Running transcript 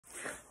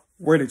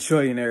We're the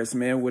Trillionaires,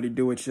 man. What it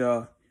do with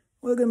y'all?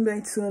 Welcome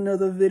back to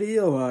another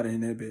video out in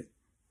that bit.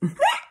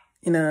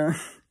 You know,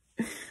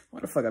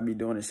 what the fuck I be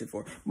doing this shit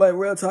for? But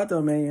real talk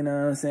though, man, you know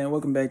what I'm saying?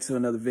 Welcome back to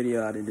another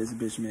video out of this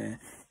bitch, man.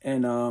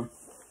 And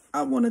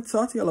I want to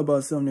talk to y'all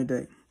about something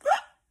today.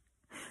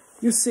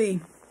 You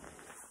see,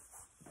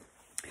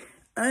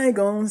 I ain't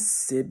gonna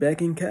sit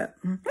back and cap.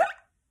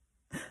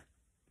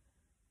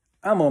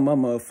 I'm on my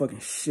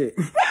motherfucking shit.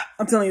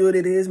 I'm telling you what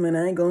it is, man.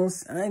 I ain't gonna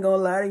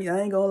lie to you. I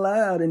ain't gonna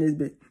lie out in this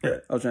bitch.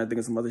 I was trying to think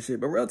of some other shit.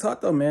 But real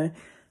talk though, man.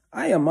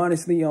 I am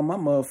honestly on my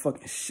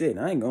motherfucking shit.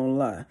 I ain't gonna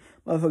lie.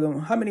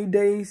 Motherfucking, how many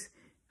days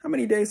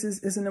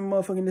is in the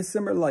motherfucking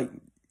December? Like,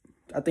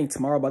 I think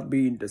tomorrow about to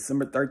be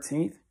December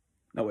 13th.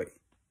 No, wait.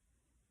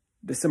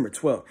 December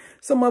 12th.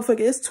 So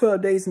motherfucker, it's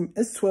 12 days.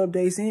 It's 12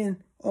 days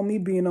in on me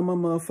being on my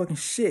motherfucking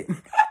shit.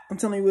 I'm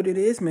telling you what it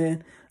is,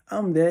 man.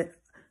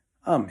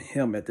 I'm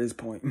him at this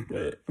point.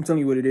 I'm telling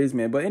you what it is,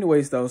 man. But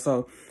anyways, though,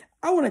 so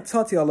I want to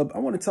talk to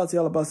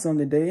y'all about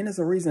something today, and there's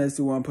a reason as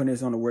to why I'm putting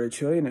this on the We're the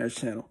Trillionaires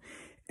channel.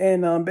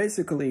 And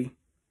basically,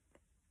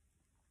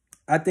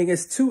 I think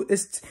it's two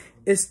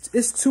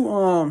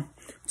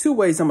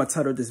ways I'm gonna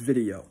title this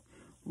video.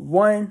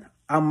 One,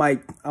 I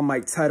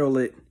might title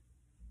it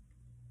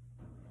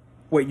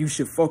what you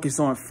should focus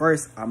on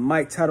first. I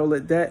might title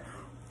it that,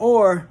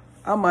 or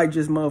I might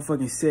just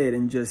motherfucking say it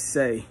and just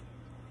say,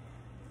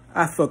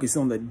 I focus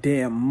on the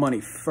damn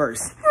money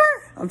first.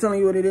 I'm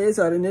telling you what it is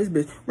out in this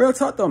bitch. Real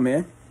talk though,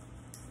 man.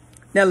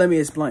 Now let me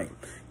explain.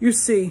 You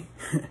see,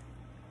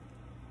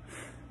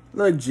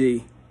 look,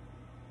 G,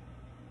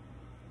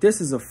 this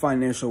is a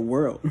financial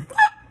world.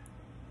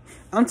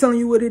 I'm telling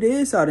you what it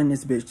is out in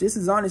this bitch. This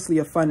is honestly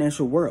a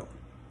financial world.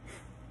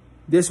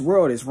 This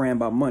world is ran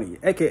by money.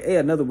 AKA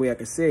another way I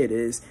could say it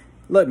is,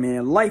 look,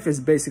 man, life is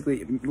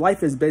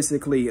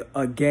basically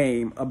a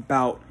game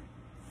about,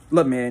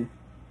 look, man,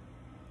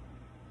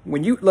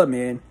 when you look,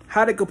 man,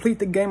 how to complete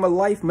the game of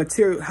life,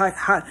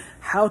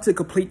 how to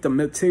complete the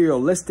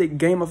materialistic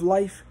game of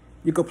life.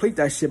 You complete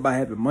that shit by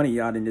having money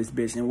out in this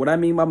bitch. And what I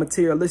mean by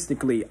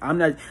materialistically, I'm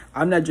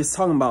not just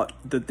talking about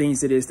the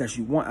things it is that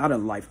you want out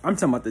of life. I'm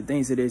talking about the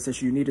things it is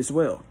that you need as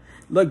well.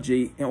 Look,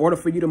 G, in order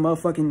for you to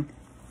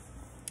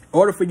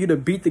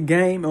beat the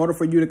game, in order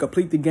for you to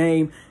complete the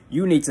game,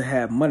 you need to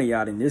have money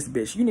out in this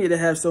bitch. You need to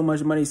have so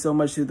much money, so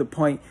much to the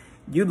point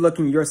you look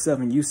in yourself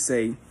and you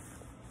say,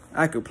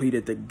 I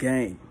completed the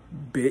game,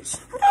 bitch.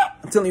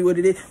 I'm telling you what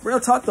it is. Real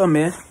talk though,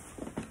 man.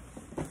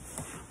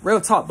 Real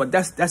talk, but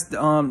that's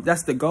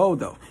the goal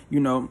though, you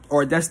know,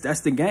 or that's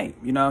the game.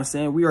 You know what I'm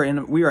saying? We are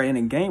in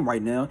a game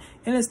right now,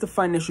 and it's the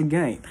financial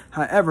game.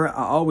 However,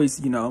 I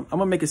always, you know, I'm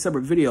gonna make a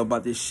separate video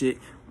about this shit.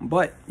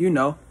 But, you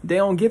know, they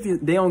don't give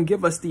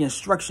us the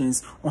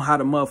instructions on how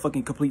to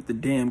motherfucking complete the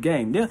damn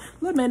game.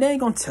 Look, man, they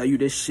ain't gonna tell you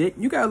this shit.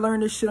 You gotta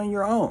learn this shit on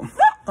your own.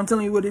 I'm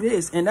telling you what it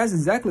is. And that's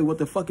exactly what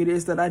the fuck it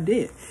is that I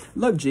did.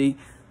 Look, G,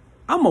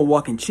 I'm a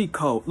walking cheat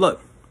code. Look,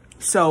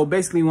 so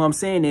basically what I'm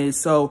saying is,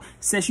 so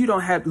since you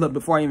don't have, look,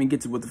 before I even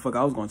get to what the fuck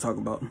I was gonna talk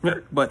about,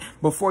 but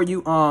before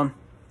you,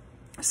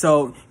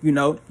 so, you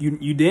know,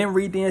 you didn't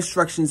read the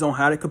instructions on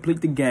how to complete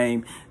the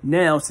game.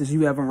 Now, since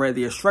you haven't read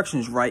the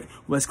instructions right,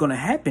 what's going to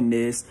happen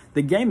is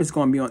the game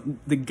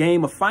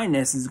of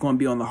finance is going to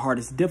be on the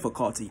hardest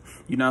difficulty.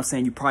 You know what I'm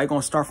saying? You're probably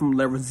going to start from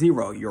level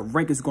 0. Your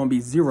rank is going to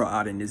be 0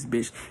 out in this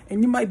bitch.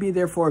 And you might be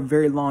there for a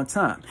very long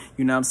time.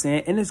 You know what I'm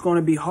saying? And it's going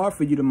to be hard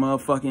for you to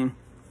motherfucking...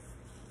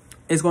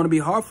 It's going to be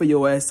hard for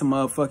your ass to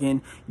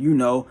motherfucking, you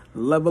know,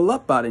 level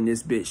up out in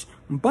this bitch.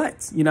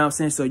 But, you know what I'm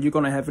saying? So you're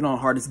going to have it on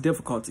hardest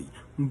difficulty.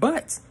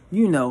 But,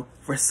 you know,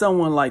 for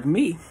someone like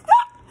me,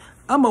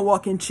 I'm a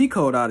walking cheat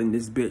code out in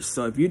this bitch.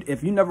 So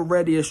if you never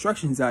read the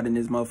instructions out in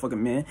this motherfucking,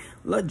 man,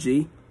 look,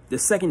 G,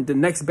 the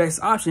next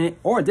best option,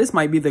 or this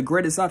might be the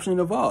greatest option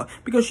of all,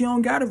 because you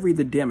don't gotta read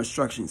the damn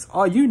instructions.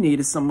 All you need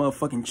is some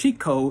motherfucking cheat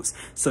codes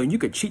so you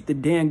could cheat the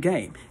damn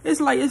game.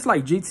 It's like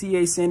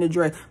GTA San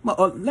Andreas.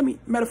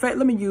 Matter of fact,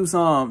 let me use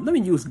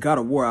God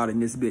of War out in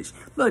this bitch.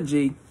 Look,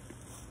 G,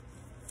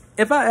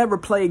 if I ever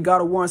played God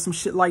of War and some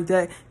shit like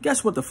that,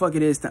 guess what the fuck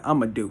it is that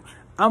I'ma do?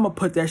 I'm gonna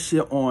put that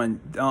shit on,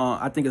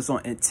 I think it's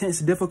on intense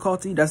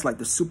difficulty. That's like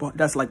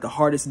the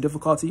hardest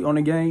difficulty on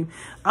the game.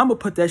 I'm gonna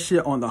put that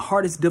shit on the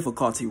hardest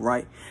difficulty,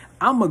 right?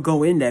 I'm gonna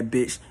go in that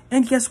bitch,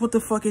 and guess what the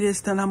fuck it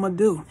is that I'm gonna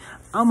do?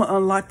 I'm gonna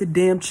unlock the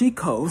damn cheat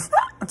codes.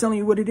 I'm telling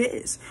you what it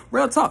is.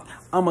 Real talk.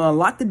 I'm gonna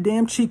unlock the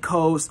damn cheat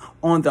codes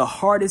on the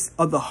hardest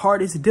of the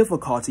hardest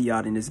difficulty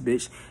out in this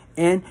bitch.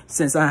 And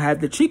since I have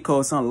the cheat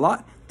codes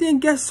unlocked, then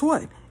guess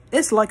what?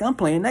 It's like I'm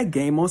playing that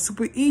game on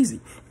super easy.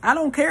 I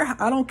don't care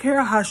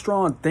how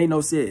strong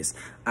Thanos is.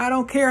 I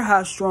don't care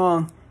how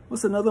strong,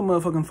 what's another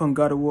motherfucking from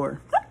God of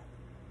War?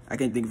 I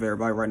can't think of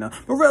everybody right now.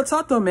 But real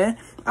talk though, man,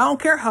 I don't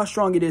care how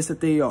strong it is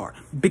that they are.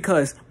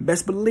 Because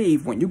best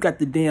believe when you got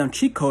the damn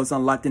cheat codes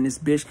unlocked in this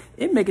bitch,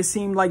 it make it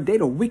seem like they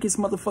the weakest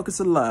motherfuckers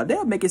alive.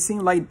 They'll make it seem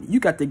like you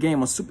got the game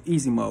on super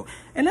easy mode.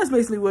 And that's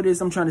basically what it is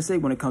I'm trying to say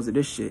when it comes to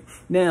this shit.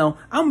 Now,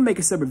 I'm gonna make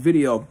a separate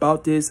video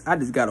about this. I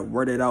just gotta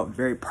word it out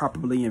very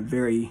properly and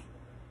very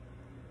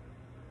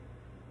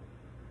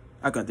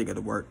I couldn't think of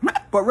the word.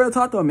 But real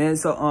talk though, man.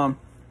 So,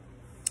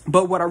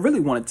 but what I really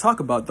want to talk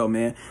about though,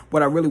 man,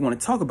 what I really want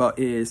to talk about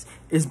is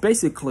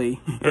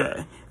basically,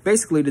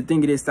 basically the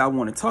thing it is that I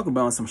want to talk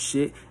about on some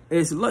shit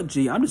is, look,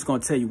 G, I'm just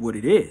going to tell you what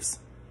it is.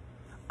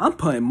 I'm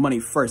putting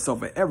money first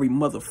over every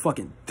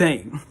motherfucking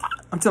thing.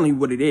 I'm telling you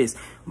what it is.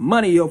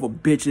 Money over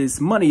bitches,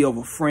 money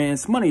over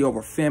friends, money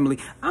over family.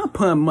 I'm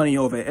putting money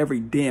over every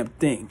damn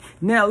thing.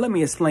 Now, let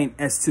me explain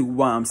as to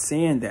why I'm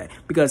saying that.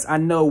 Because I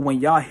know when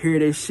y'all hear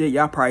this shit,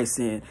 y'all probably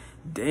saying,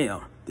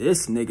 damn,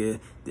 this nigga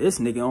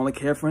only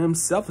care for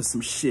himself or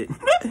some shit.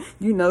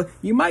 You know,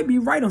 you might be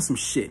right on some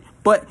shit.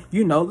 But,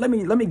 you know, let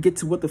me get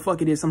to what the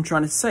fuck it is I'm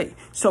trying to say.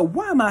 So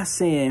why am I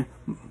saying,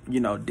 you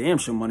know, damn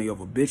sure money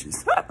over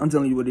bitches? I'm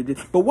telling you what it is.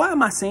 But why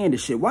am I saying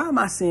this shit? Why am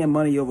I saying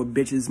money over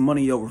bitches,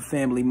 money over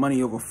family,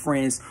 money over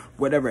friends,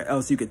 whatever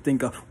else you could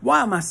think of?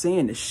 Why am I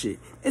saying this shit?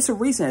 It's a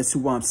reason as to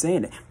why I'm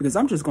saying it. Because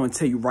I'm just going to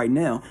tell you right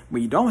now,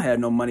 when you don't have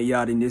no money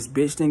out in this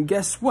bitch, then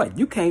guess what?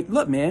 You can't,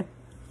 look, man.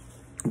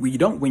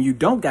 When you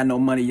don't got no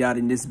money out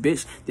in this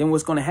bitch, then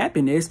what's going to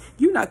happen is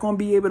you're not going to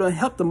be able to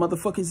help the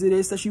motherfuckers it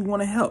is that you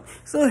want to help.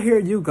 So here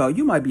you go.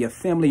 You might be a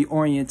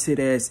family-oriented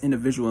ass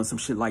individual and some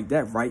shit like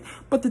that, right?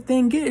 But the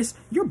thing is,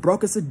 you're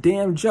broke as a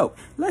damn joke.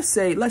 Let's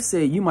say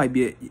you might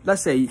be,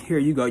 here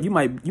you go. You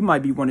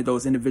might be one of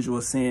those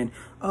individuals saying,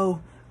 oh,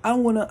 I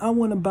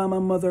wanna buy my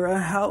mother a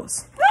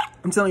house.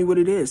 I'm telling you what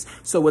it is.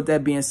 So with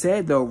that being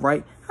said though,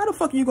 right? How the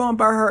fuck are you gonna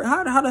buy her?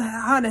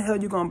 How the hell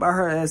you gonna buy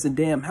her as a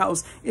damn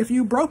house if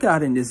you broke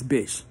out in this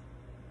bitch?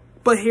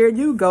 But here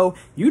you go.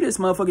 You this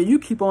motherfucker, you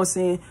keep on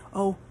saying,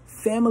 oh,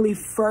 family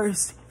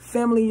first.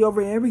 Family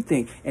over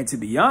everything. And to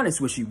be honest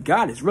with you,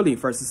 God is really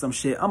first in some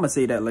shit. I'm gonna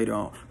say that later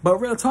on. But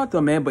real talk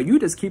though, man. But you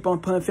just keep on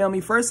putting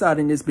family first out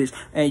in this bitch.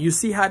 And you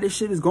see how this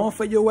shit is going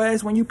for your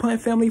ass when you putting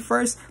family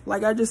first?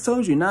 Like I just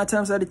told you, 9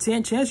 times out of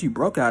 10 chance you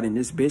broke out in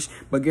this bitch.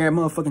 But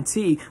guarantee motherfucking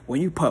T, when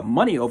you put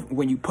money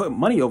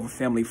over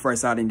family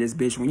first out in this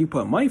bitch, when you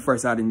put money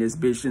first out in this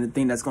bitch, then the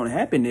thing that's gonna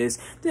happen is,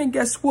 then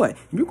guess what?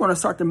 You're gonna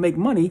start to make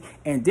money,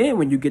 and then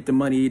when you get the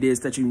money it is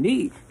that you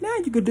need, now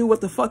you can do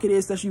what the fuck it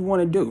is that you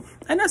want to do.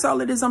 And that's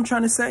all it is I'm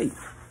trying to say.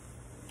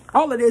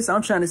 All of this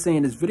I'm trying to say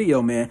in this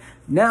video, man.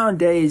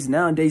 Nowadays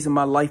in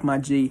my life, my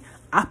G,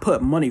 I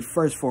put money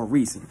first for a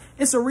reason.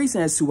 It's a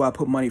reason as to why I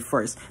put money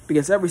first.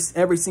 Because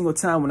every single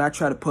time when I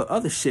try to put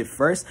other shit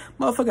first,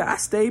 motherfucker, I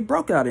stay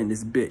broke out in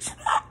this bitch.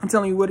 I'm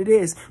telling you what it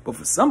is. But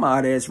for some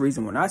odd ass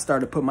reason, when I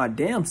started to put my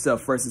damn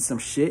self first in some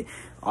shit,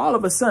 all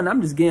of a sudden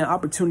I'm just getting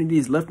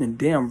opportunities left and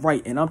damn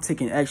right, and I'm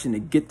taking action to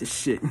get the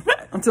shit.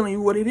 I'm telling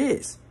you what it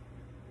is.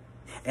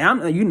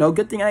 And you know,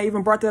 good thing I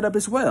even brought that up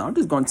as well. I'm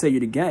just going to tell you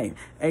the game.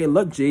 Hey,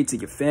 look, G, to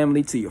your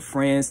family, to your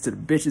friends, to the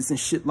bitches and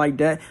shit like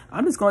that,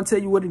 I'm just going to tell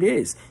you what it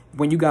is.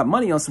 When you got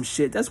money on some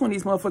shit, that's when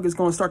these motherfuckers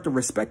going to start to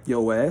respect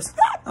your ass.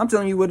 I'm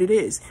telling you what it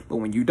is. But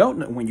when you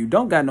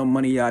don't got no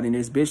money out in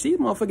this bitch, these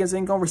motherfuckers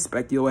ain't going to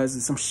respect your ass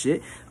in some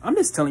shit. I'm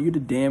just telling you the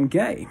damn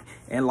game.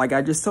 And like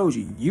I just told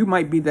you, you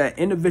might be that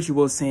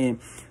individual saying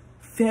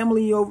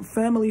family over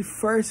family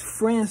first,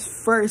 friends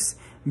first,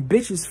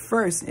 bitches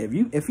first.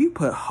 If you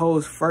put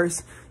hoes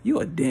first, you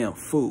a damn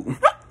fool.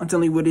 I'm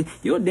telling you what it is.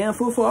 You're a damn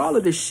fool for all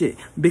of this shit.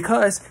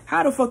 Because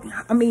how the fuck,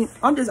 I mean,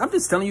 I'm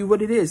just telling you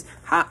what it is.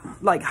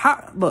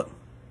 Look.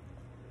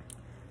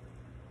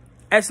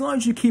 As long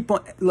as you keep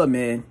on, look,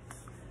 man,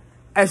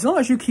 as long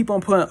as you keep on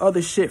putting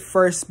other shit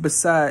first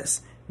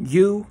besides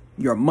you,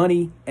 your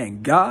money,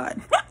 and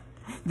God,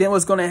 then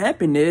what's going to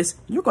happen is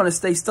you're going to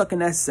stay stuck in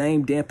that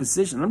same damn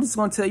position. I'm just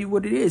going to tell you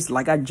what it is.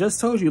 Like I just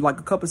told you like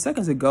a couple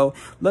seconds ago,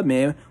 look,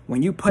 man,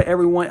 when you put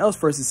everyone else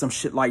first in some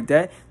shit like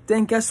that,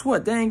 then guess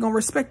what? They ain't going to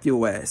respect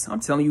your ass. I'm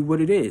telling you what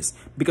it is.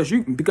 Because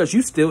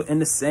you still in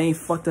the same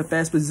fucked up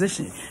ass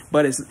position.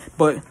 But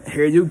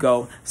here you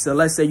go. So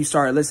let's say you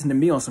started listening to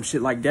me on some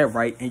shit like that,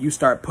 right? And you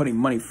start putting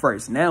money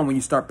first. Now when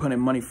you start putting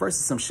money first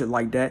in some shit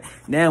like that,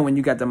 now when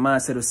you got the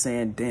mindset of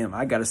saying, damn,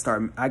 I got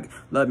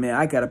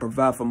to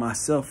provide for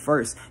myself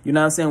first. You know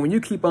what I'm saying? When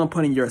you keep on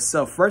putting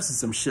yourself first in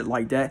some shit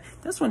like that,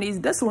 that's when these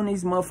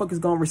motherfuckers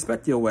going to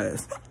respect your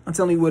ass. I'm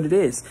telling you what it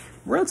is.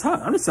 Real talk.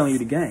 I'm just telling you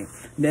the game.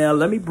 Now,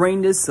 let me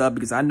bring this up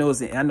because I know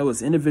it's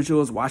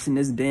individuals watching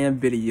this damn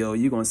video.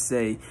 You're going to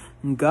say,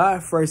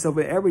 God first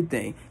over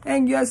everything.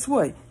 And guess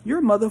what?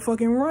 You're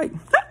motherfucking right.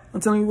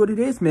 I'm telling you what it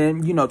is,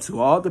 man. You know, to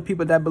all the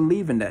people that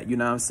believe in that, you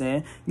know what I'm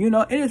saying? You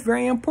know, it is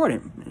very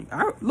important.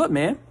 Look,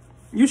 man,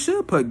 you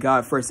should put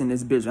God first in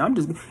this bitch.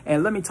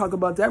 And let me talk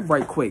about that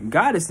right quick.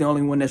 God is the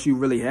only one that you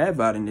really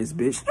have out in this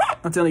bitch.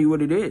 I'm telling you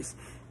what it is.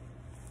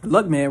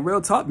 Look, man,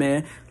 real talk,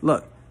 man.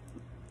 Look.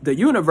 The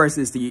universe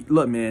is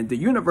look, man,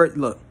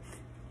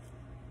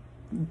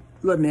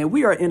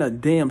 we are in a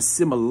damn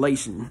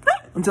simulation.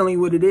 I'm telling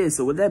you what it is.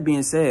 So with that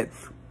being said,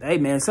 hey,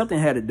 man, something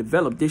had to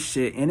develop this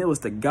shit, and it was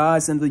the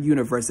gods in the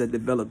universe that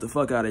developed the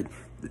fuck out of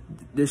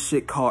this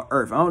shit called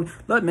Earth.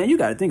 Look, man, you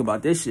got to think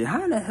about this shit.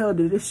 How in the hell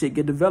did this shit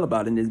get developed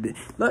out in this bit?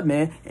 Look,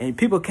 man, and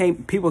people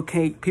can't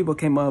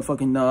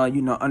motherfucking,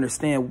 you know,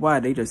 understand why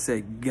they just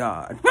said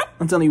God.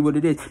 I'm telling you what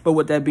it is. But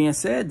with that being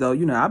said, though,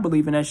 you know, I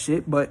believe in that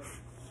shit, but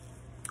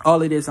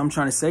all it is I'm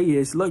trying to say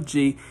is, look,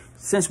 G,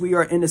 since we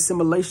are in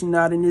assimilation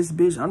out in this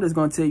bitch, I'm just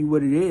gonna tell you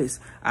what it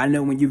is. I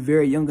know when you're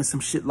very young or some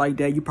shit like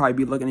that, you probably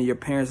be looking at your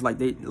parents like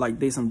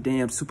they some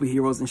damn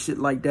superheroes and shit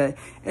like that.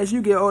 As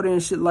you get older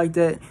and shit like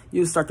that,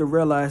 you'll start to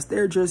realize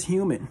they're just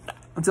human.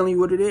 I'm telling you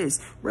what it is.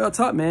 Real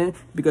talk, man.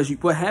 Because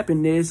what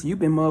happened is you've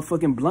been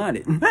motherfucking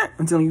blinded.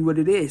 I'm telling you what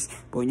it is.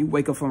 But when you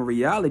wake up from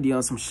reality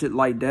on some shit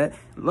like that,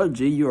 look,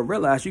 G, you'll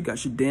realize you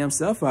got your damn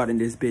self out in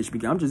this bitch.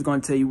 Because I'm just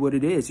going to tell you what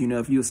it is. You know,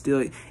 if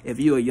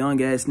you're a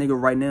young ass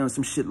nigga right now and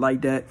some shit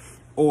like that,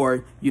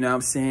 or, you know what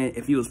I'm saying,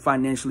 if you was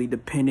financially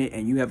dependent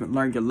and you haven't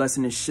learned your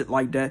lesson and shit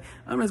like that,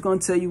 I'm just going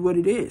to tell you what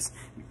it is.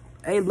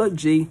 Hey, look,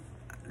 G,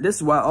 this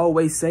is why I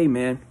always say,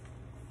 man.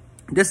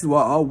 This is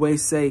why I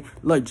always say,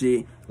 look,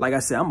 G, like I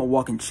said, I'm a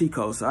walking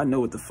Chico, so I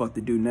know what the fuck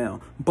to do now.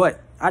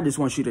 But I just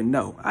want you to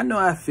know, I know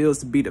how it feels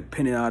to be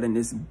dependent out in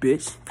this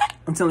bitch.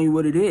 I'm telling you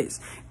what it is.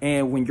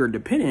 And when you're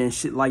dependent and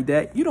shit like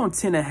that, you don't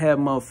tend to have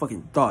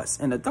motherfucking thoughts.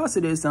 And the thoughts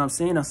of this that I'm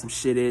saying on some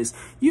shit is,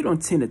 you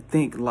don't tend to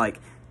think like,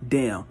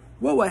 damn,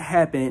 what would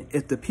happen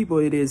if the people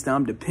it is that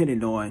I'm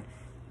dependent on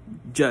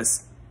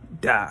just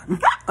die?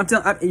 I'm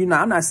telling you know,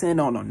 I'm not saying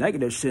on no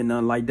negative shit,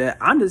 nothing like that.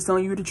 I'm just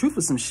telling you the truth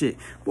of some shit.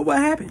 What would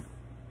happen?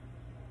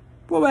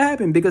 What would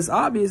happen? Because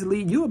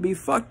obviously you'll be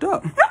fucked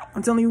up.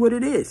 I'm telling you what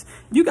it is.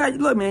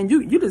 Look, man,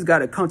 you just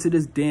gotta come to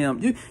this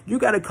damn, you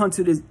gotta come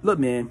to this, look,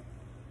 man,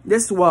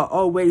 this is why I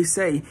always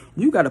say,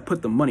 you gotta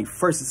put the money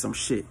first in some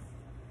shit.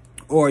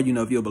 Or, you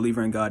know, if you're a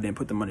believer in God, then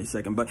put the money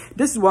second. But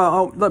this is why,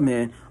 look,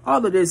 man,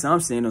 all of this I'm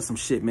saying on some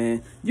shit,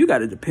 man, you got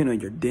to depend on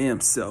your damn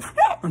self.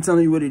 I'm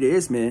telling you what it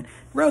is, man.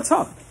 Real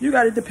talk. You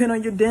got to depend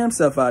on your damn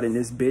self out in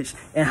this bitch.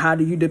 And how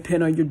do you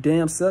depend on your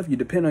damn self? You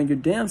depend on your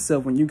damn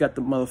self when you got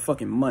the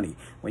motherfucking money.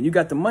 When you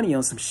got the money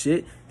on some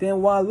shit,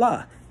 then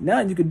voila.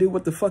 Now you can do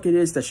what the fuck it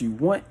is that you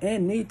want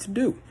and need to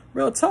do.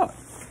 Real talk.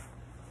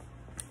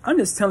 I'm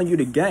just telling you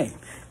the game.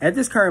 At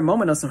this current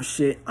moment on some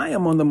shit, I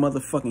am on the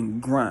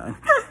motherfucking grind.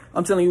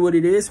 I'm telling you what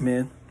it is,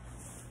 man.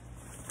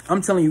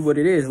 I'm telling you what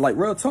it is. Like,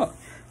 real talk.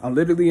 I'm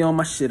literally on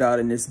my shit out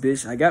in this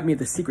bitch. I got me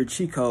the secret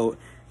cheat code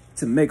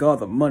to make all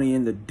the money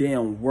in the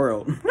damn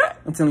world.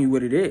 I'm telling you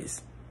what it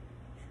is.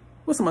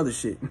 What's some other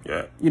shit?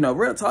 Yeah. You know,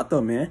 real talk though,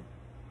 man.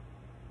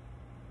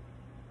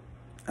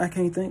 I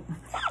can't think.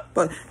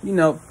 But, you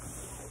know,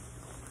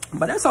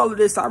 but that's all of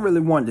this I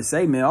really wanted to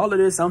say, man. All of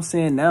this I'm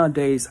saying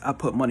nowadays, I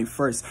put money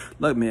first.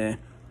 Look, man.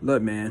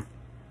 Look, man.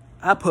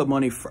 I put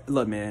money first.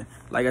 Look, man.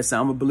 Like I said,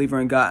 I'm a believer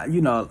in God.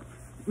 You know,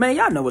 man,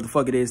 y'all know what the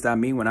fuck it is that I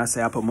mean when I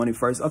say I put money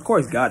first. Of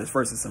course, God is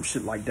first and some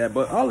shit like that.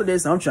 But all of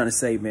this, I'm trying to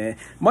say, man,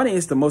 money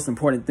is the most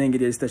important thing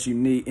it is that you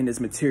need in this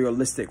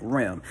materialistic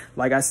realm.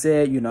 Like I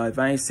said, you know, if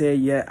I ain't said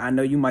yet, I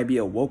know you might be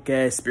a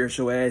woke-ass,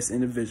 spiritual-ass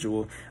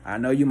individual. I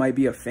know you might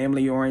be a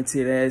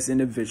family-oriented-ass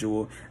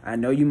individual. I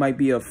know you might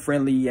be a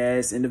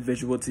friendly-ass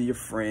individual to your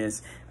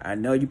friends. I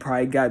know you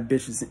probably got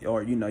bitches,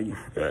 or, you know, you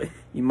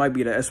might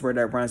be the S word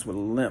that rhymes with a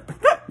limp.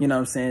 You know what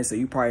I'm saying? So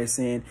you probably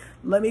saying,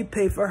 let me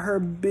pay for her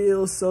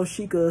bills so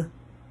she could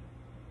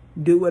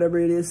do whatever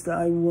it is that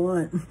I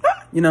want.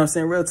 You know what I'm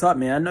saying? Real talk,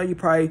 man. I know you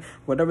probably,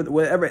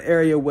 whatever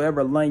area,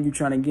 whatever lane you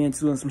trying to get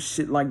into and some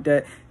shit like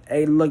that.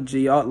 Hey, look,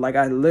 G, like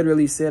I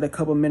literally said a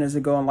couple minutes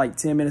ago and like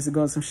 10 minutes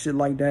ago and some shit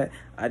like that.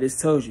 I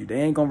just told you,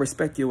 they ain't gonna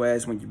respect your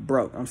ass when you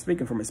broke. I'm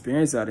speaking from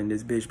experience out in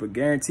this bitch, but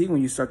guarantee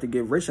when you start to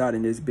get rich out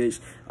in this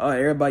bitch,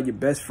 everybody your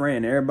best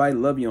friend, everybody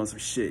love you on some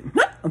shit.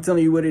 I'm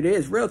telling you what it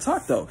is. Real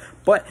talk, though.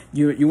 But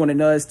you want to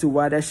know as to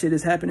why that shit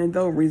is happening,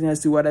 though? Reason as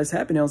to why that's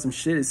happening on some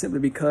shit is simply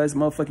because,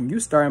 motherfucking, you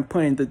starting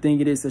putting the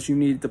thing it is that you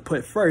needed to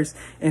put first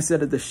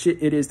instead of the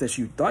shit it is that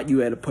you thought you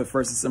had to put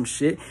first in some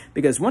shit.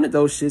 Because one of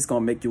those shit's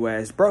going to make your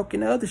ass broke,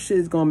 and the other shit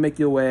is going to make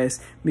your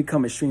ass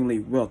become extremely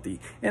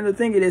wealthy. And the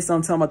thing it is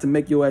I'm talking about to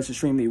make your ass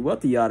extremely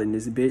wealthy out in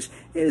this bitch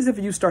is if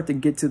you start to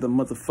get to the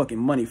motherfucking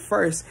money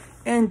first,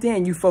 and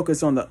then you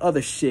focus on the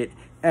other shit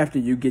after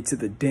you get to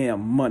the damn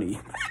money.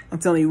 I'm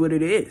telling you what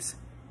it is.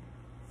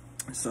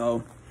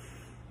 So,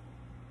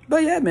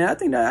 but yeah, man,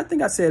 I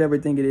think I said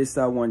everything it is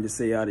that I wanted to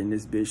say out in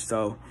this bitch.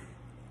 So,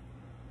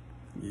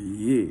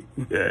 yeah.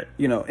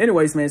 You know,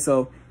 anyways, man,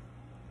 so,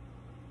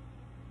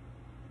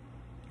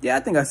 yeah, I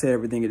think I said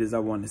everything it is I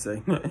wanted to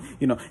say.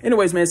 You know,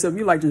 anyways, man, so if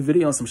you like this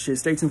video on some shit,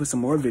 stay tuned for some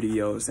more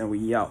videos, and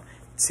we out.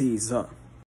 Tease up.